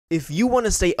If you want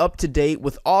to stay up to date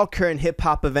with all current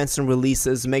hip-hop events and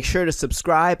releases, make sure to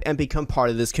subscribe and become part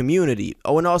of this community.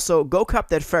 Oh, and also, go cop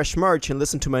that fresh merch and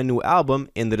listen to my new album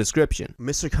in the description.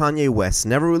 Mr. Kanye West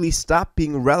never really stopped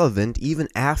being relevant even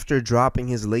after dropping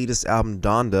his latest album,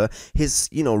 Donda. His,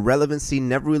 relevancy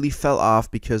never really fell off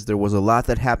because there was a lot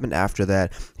that happened after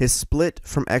that. His split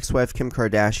from ex-wife Kim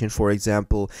Kardashian, for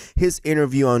example, his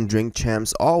interview on Drink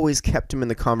Champs always kept him in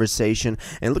the conversation,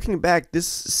 and looking back, this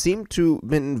seemed to have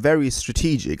been very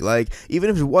strategic. Like, even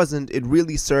if it wasn't, it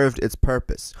really served its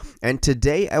purpose. And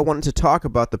today I wanted to talk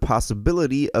about the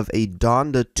possibility of a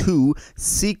Donda 2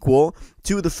 sequel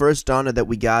to the first Donda that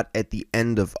we got at the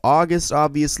end of August,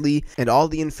 obviously, and all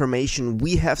the information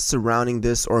we have surrounding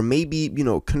this, or maybe,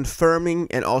 confirming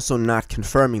and also not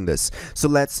confirming this. So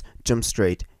let's jump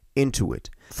straight into it.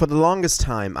 For the longest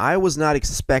time, I was not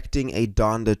expecting a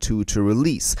Donda 2 to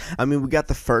release. I mean, we got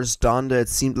the first Donda, it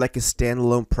seemed like a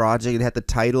standalone project. It had the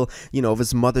title, of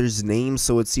his mother's name,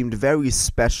 so it seemed very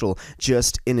special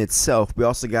just in itself. We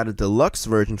also got a deluxe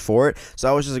version for it, so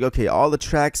I was just like, okay, all the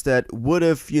tracks that would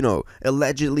have,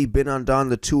 allegedly been on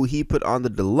Donda 2, he put on the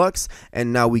deluxe,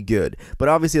 and now we good. But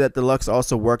obviously that deluxe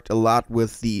also worked a lot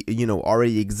with the,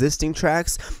 already existing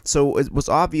tracks, so it was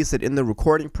obvious that in the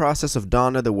recording process of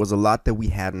Donda, there was a lot that we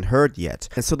hadn't heard yet.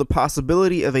 And so the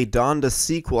possibility of a Donda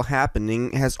sequel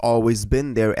happening has always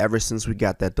been there ever since we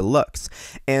got that deluxe.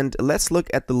 And let's look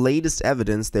at the latest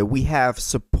evidence that we have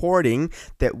supporting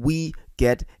that we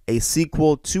get a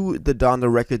sequel to the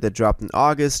Donda record that dropped in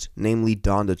August, namely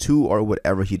Donda 2, or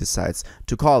whatever he decides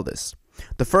to call this.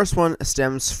 The first one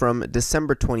stems from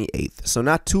December 28th, so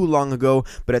not too long ago,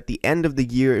 but at the end of the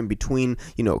year in between,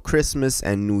 Christmas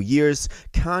and New Year's,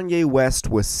 Kanye West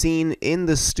was seen in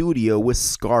the studio with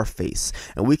Scarface,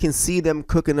 and we can see them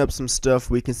cooking up some stuff.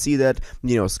 We can see that,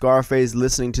 Scarface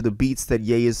listening to the beats that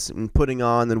Ye is putting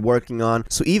on and working on.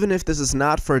 So even if this is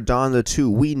not for Donda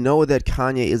 2, we know that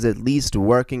Kanye is at least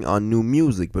working on new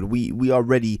music, but we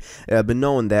already been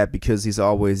knowing that because he's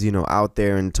always, out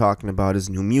there and talking about his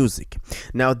new music.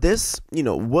 Now this,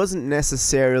 wasn't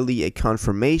necessarily a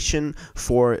confirmation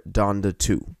for Donda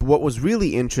 2. But what was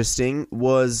really interesting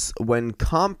was when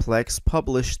Complex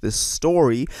published this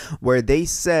story where they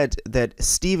said that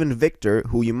Steven Victor,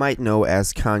 who you might know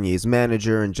as Kanye's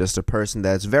manager and just a person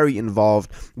that's very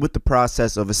involved with the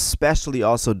process of especially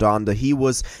also Donda, he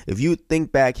was, if you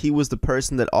think back, he was the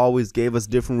person that always gave us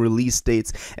different release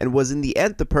dates and was in the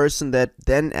end the person that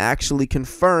then actually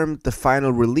confirmed the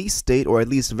final release date, or at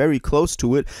least very close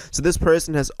to it. So this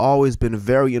person has always been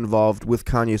very involved with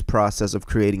Kanye's process of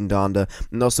creating Donda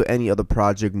and also any other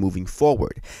project moving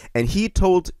forward. And he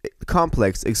told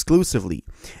Complex exclusively,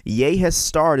 Ye has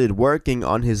started working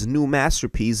on his new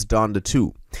masterpiece, Donda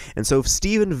 2. And so if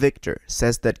Steven Victor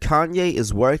says that Kanye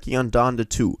is working on Donda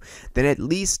 2, then at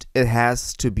least it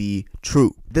has to be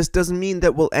true. This doesn't mean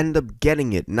that we'll end up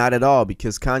getting it, not at all,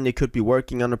 because Kanye could be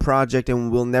working on a project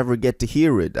and we'll never get to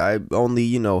hear it. I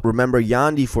only, remember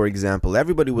Yandhi, for example.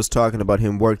 Everybody was talking about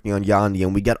him working on Yandhi,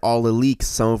 and we got all the leaks,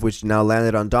 some of which now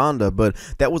landed on Donda, but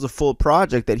that was a full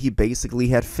project that he basically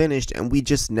had finished and we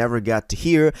just never got to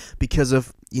hear because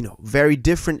of very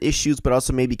different issues, but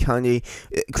also maybe Kanye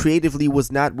creatively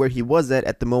was not where he was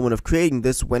at the moment of creating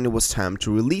this when it was time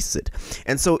to release it.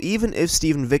 And so even if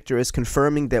Steven Victor is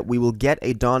confirming that we will get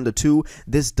a Donda 2,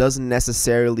 this doesn't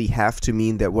necessarily have to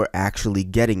mean that we're actually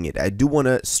getting it. I do want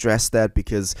to stress that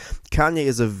because Kanye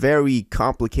is a very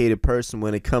complicated person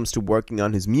when it comes to working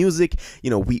on his music.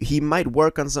 He might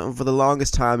work on something for the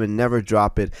longest time and never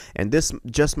drop it, and this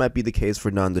just might be the case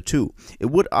for Donda 2. It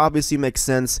would obviously make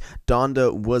sense.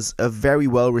 Donda was a very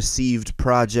well received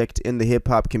project in the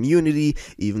hip-hop community.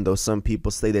 Even though some people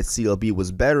say that CLB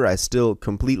was better, I still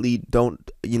completely don't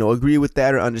agree with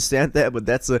that or understand that,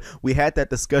 but we had that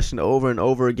discussion over and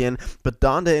over again. But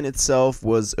Donda in itself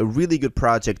was a really good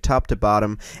project top to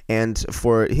bottom, and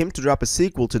for him to drop a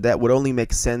sequel to that would only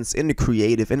make sense in the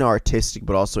creative, in the artistic,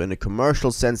 but also in a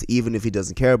commercial sense, even if he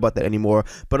doesn't care about that anymore.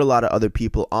 But a lot of other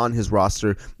people on his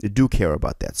roster do care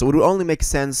about that, so it would only make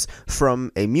sense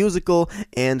from a musical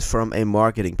and from a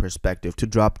marketing perspective to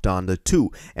drop Donda 2.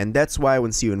 And that's why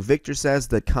when Steven Victor says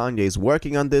that Kanye is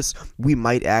working on this, we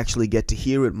might actually get to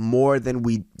hear it more than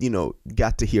we,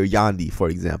 got to hear Yandhi, for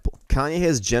example. Kanye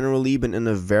has generally been in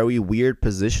a very weird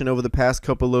position over the past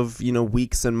couple of,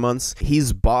 weeks and months.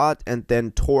 He's bought and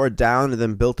then tore down and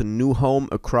then built a new home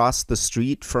across the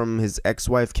street from his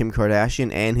ex-wife Kim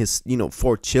Kardashian and his,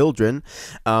 4 children.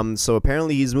 So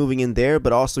apparently he's moving in there,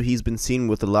 but also he's been seen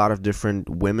with a lot of different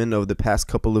women over the past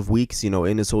couple of weeks,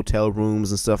 in his hotel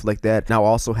rooms and stuff like that. Now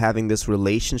also having this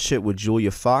relationship with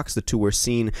Julia Fox. The two were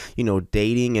seen,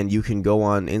 dating, and you can go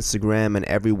on Instagram and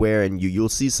everywhere and you'll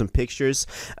see some pictures.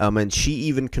 And she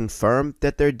even confirmed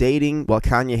that they're dating, while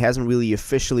Kanye hasn't really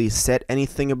officially said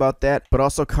anything about that. But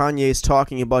also Kanye is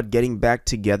talking about getting back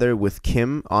together with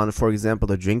Kim on, for example,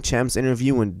 the Drink Champs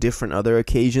interview and different other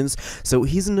occasions. So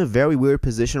he's in a very weird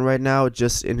position right now,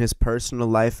 just in his personal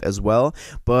life as well.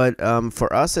 But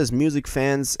for us as music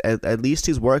fans, at least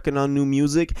he's working on new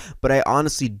music. But I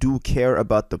honestly do care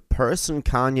about the person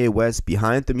Kanye West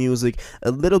behind the music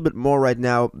a little bit more right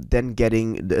now than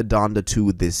getting the Donda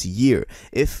 2 this year.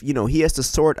 If he has to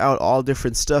sort out all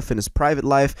different stuff in his private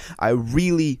life, I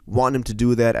really want him to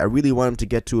do that. I really want him to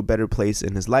get to a better place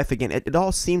in his life again. It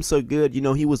all seems so good.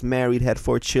 He was married, had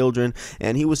 4 children,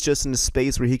 and he was just in a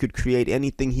space where he could create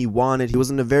anything he wanted. He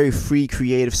was in a very free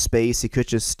creative space. He could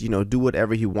just do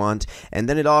whatever he want. And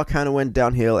then it all kind of went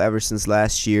downhill ever since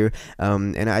last year.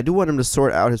 And I do want him to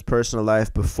sort out his personal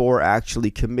life before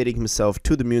actually committing himself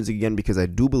to the music again, because I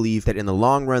do believe that in the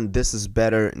long run this is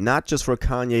better, not just for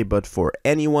Kanye but for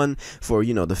anyone, for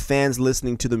the fans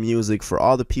listening to the music, for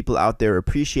all the people out there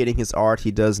appreciating his art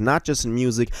he does, not just in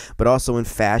music but also in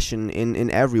fashion,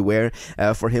 in everywhere,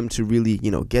 for him to really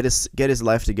get his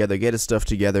life together, get his stuff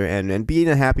together, and be in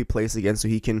a happy place again, so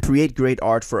he can create great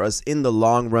art for us in the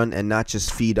long run and not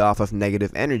just feed off of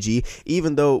negative energy,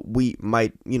 even though we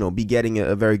might be getting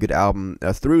a very good album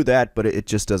through that, but it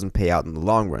just doesn't pay out in the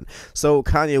long run. So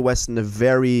Kanye West in a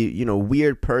very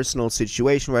weird personal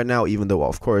situation right now, even though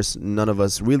of course none of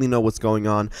us really know what's going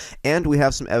on. And we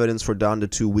have some evidence for Donda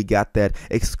 2. We got that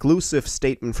exclusive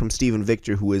statement from Steven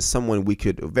Victor, who is someone we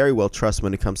could very well trust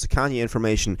when it comes to Kanye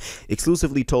information.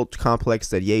 Exclusively told Complex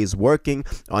that Ye is working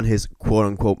on his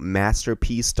quote-unquote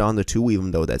masterpiece Donda 2,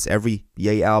 even though that's every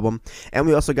Ye album. And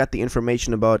we also got the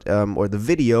information about or the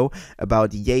video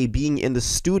about Ye being in the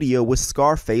studio with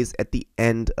Scarface at the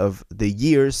end of the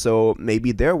year. So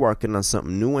maybe they're working on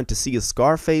something new, and to see a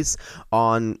Scarface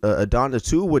on a Donda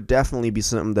 2 would definitely be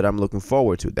something that I'm looking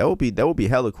forward to. That would be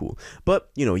hella cool. But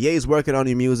Ye is working on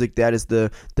new music. That is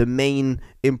the main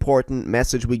important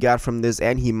message we got from this,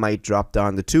 and he might drop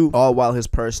Donda 2, all while his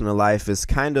personal life is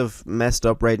kind of messed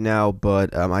up right now.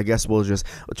 But I guess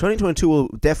 2022 will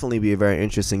definitely be a very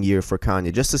interesting year for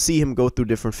Kanye. Just to see him go through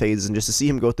different phases and just to see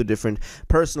him go through different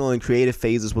personal and creative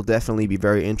phases will definitely be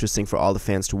very interesting for all the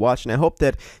fans to watch. And I hope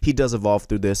that he does evolve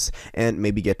through this and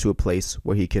maybe get to a place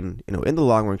where he can, in the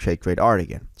long run, create great art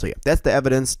again. So yeah, that's the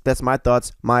evidence. That's my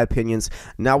thoughts, my opinions.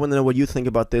 Now I want to know what you think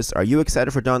about this. Are you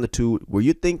excited for Donda 2? Were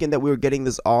you thinking that we were getting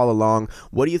this all along?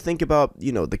 What do you think about,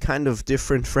 the kind of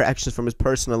different fractions from his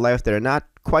personal life that are not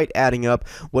quite adding up?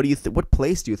 What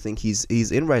place do you think he's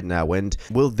in right now, and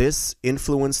will this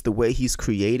influence the way he's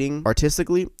creating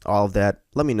artistically? All of that,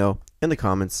 let me know in the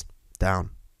comments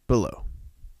down below.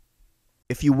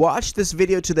 If you watched this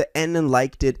video to the end and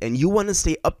liked it, and you want to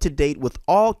stay up to date with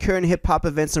all current hip-hop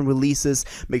events and releases,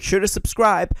 make sure to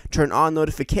subscribe, turn on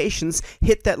notifications,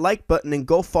 hit that like button, and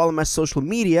go follow my social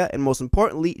media, and most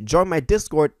importantly, join my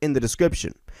Discord in the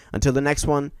description. Until the next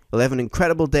one, you'll have an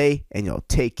incredible day, and you'll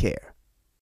take care.